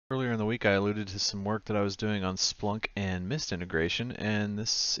Earlier in the week, I alluded to some work that I was doing on Splunk and Mist integration, and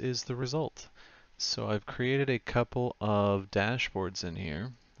this is the result. So I've created a couple of dashboards in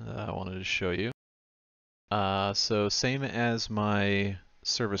here that I wanted to show you. So same as my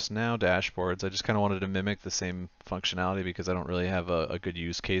ServiceNow dashboards, I just kind of wanted to mimic the same functionality because I don't really have a good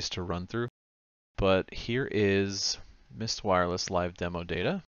use case to run through. But here is Mist Wireless live demo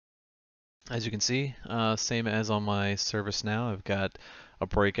data. As you can see, same as on my ServiceNow, I've got a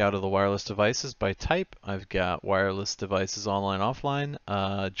breakout of the wireless devices by type. I've got wireless devices online, offline.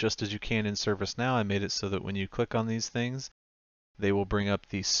 Just as you can in ServiceNow, I made it so that when you click on these things, they will bring up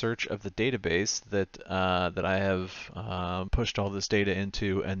the search of the database that I have pushed all this data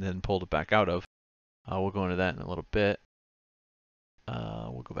into and then pulled it back out of. We'll go into that in a little bit.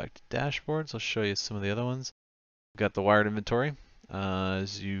 We'll go back to dashboards. I'll show you some of the other ones. We've got the wired inventory.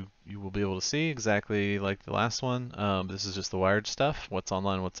 As you will be able to see, exactly like the last one. This is just the wired stuff, what's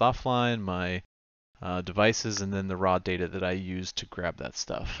online, what's offline, my devices, and then the raw data that I use to grab that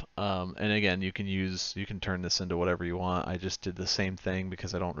stuff. And again, you can turn this into whatever you want. I just did the same thing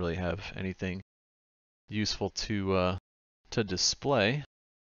because I don't really have anything useful to display.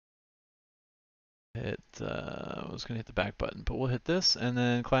 I was going to hit the back button, but we'll hit this, and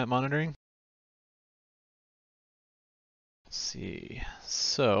then client monitoring. Let's see,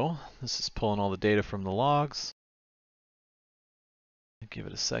 so this is pulling all the data from the logs. Give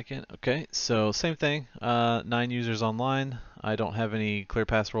it a second. Okay, so same thing, 9 users online. I don't have any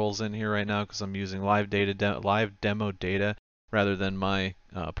ClearPath roles in here right now because I'm using live demo data rather than my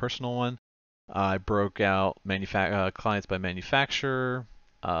personal one. I broke out clients by manufacturer,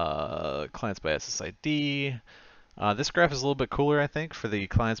 clients by SSID. This graph is a little bit cooler, I think, for the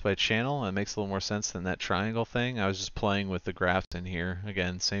clients by channel. It makes a little more sense than that triangle thing. I was just playing with the graphs in here.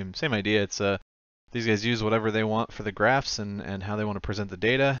 Again, same idea. It's these guys use whatever they want for the graphs and how they want to present the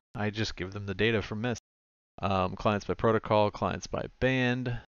data. I just give them the data from Mist. Clients by protocol, clients by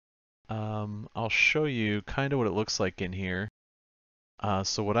band. I'll show you kind of what it looks like in here.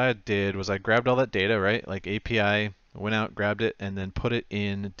 So what I did was I grabbed all that data, right? Like API, went out, grabbed it, and then put it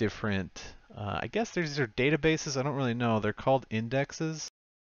in different, I guess these are databases. I don't really know. They're called indexes.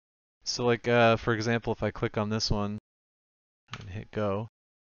 So like, for example, if I click on this one and hit go,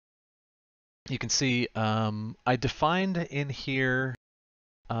 you can see I defined in here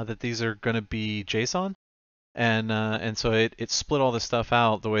that these are going to be JSON. And so it split all this stuff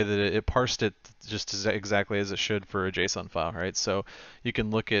out the way that it parsed it just exactly as it should for a JSON file, right? So you can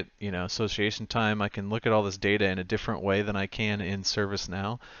look at, association time. I can look at all this data in a different way than I can in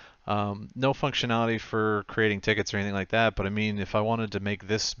ServiceNow. No functionality for creating tickets or anything like that, but I mean, if I wanted to make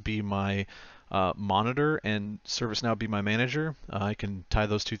this be my monitor and ServiceNow be my manager, I can tie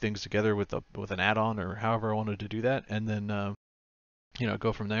those two things together with an add-on or however I wanted to do that, and then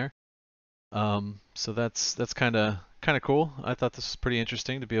go from there. So that's kind of cool. I thought this was pretty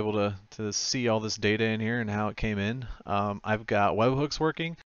interesting to be able to see all this data in here and how it came in. I've got webhooks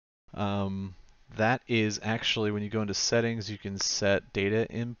working. That is actually when you go into settings, you can set data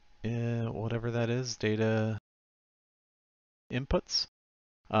in whatever that is, data inputs,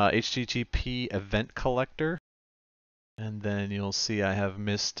 HTTP event collector, and then you'll see I have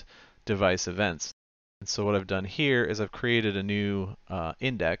Mist device events. And so what I've done here is I've created a new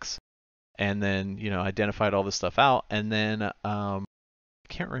index. And then, identified all this stuff out, and then I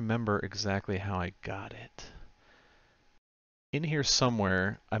can't remember exactly how I got it. In here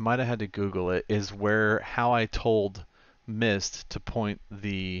somewhere, I might have had to Google it, is how I told Mist to point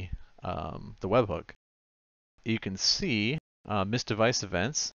the webhook. You can see Mist device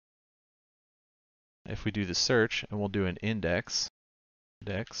events. If we do the search, and we'll do an index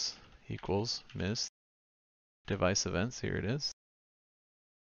equals Mist device events, here it is.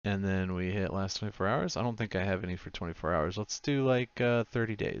 And then we hit last 24 hours. I don't think I have any for 24 hours. Let's do like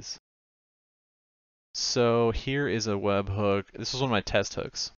 30 days. So here is a webhook. This was one of my test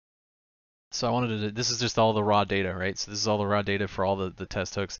hooks. So I wanted to, this is just all the raw data, right? So this is all the raw data for all the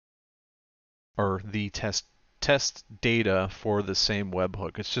test hooks, or the test data for the same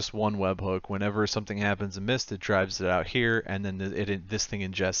webhook. It's just one webhook. Whenever something happens in Mist, it drives it out here, and then this thing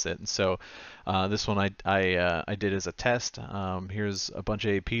ingests it. And so this one I did as a test. Here's a bunch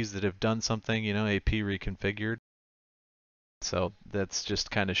of APs that have done something, AP reconfigured. So that's just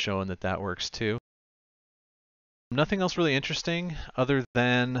kind of showing that works too. Nothing else really interesting other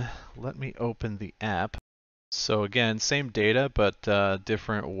than, let me open the app. So again, same data, but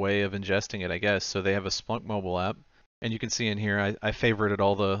different way of ingesting it, I guess. So they have a Splunk mobile app, and you can see in here I favorited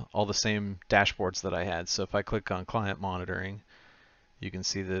all the same dashboards that I had. So if I click on client monitoring, you can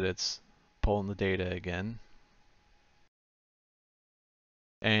see that it's pulling the data again.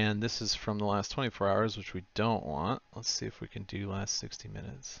 And this is from the last 24 hours, which we don't want. Let's see if we can do last 60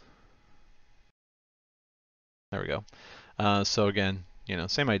 minutes. There we go. So again,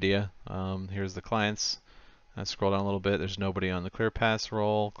 same idea. Here's the clients. I scroll down a little bit. There's nobody on the ClearPass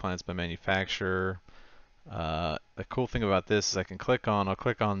role. Clients by manufacturer. The cool thing about this is I'll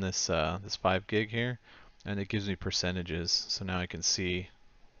click on this this 5 gig here, and it gives me percentages. So now I can see,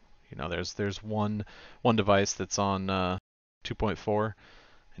 there's one device that's on 2.4,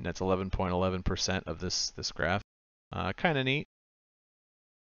 and that's 11.11% of this graph. Kind of neat.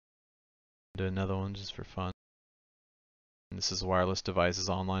 Do another one just for fun. And this is wireless devices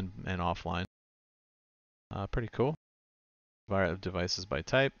online and offline. Pretty cool. Devices by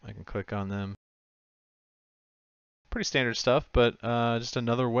type. I can click on them. Pretty standard stuff, but just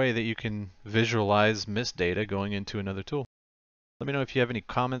another way that you can visualize Mist data going into another tool. Let me know if you have any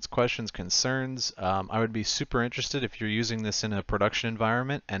comments, questions, concerns. I would be super interested if you're using this in a production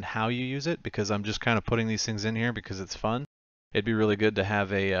environment and how you use it, because I'm just kind of putting these things in here because it's fun. It'd be really good to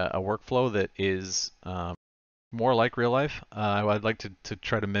have a workflow that is more like real life. I'd like to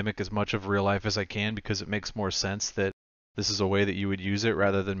try to mimic as much of real life as I can, because it makes more sense that this is a way that you would use it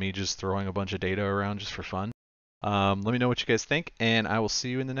rather than me just throwing a bunch of data around just for fun. Let me know what you guys think, and I will see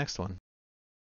you in the next one.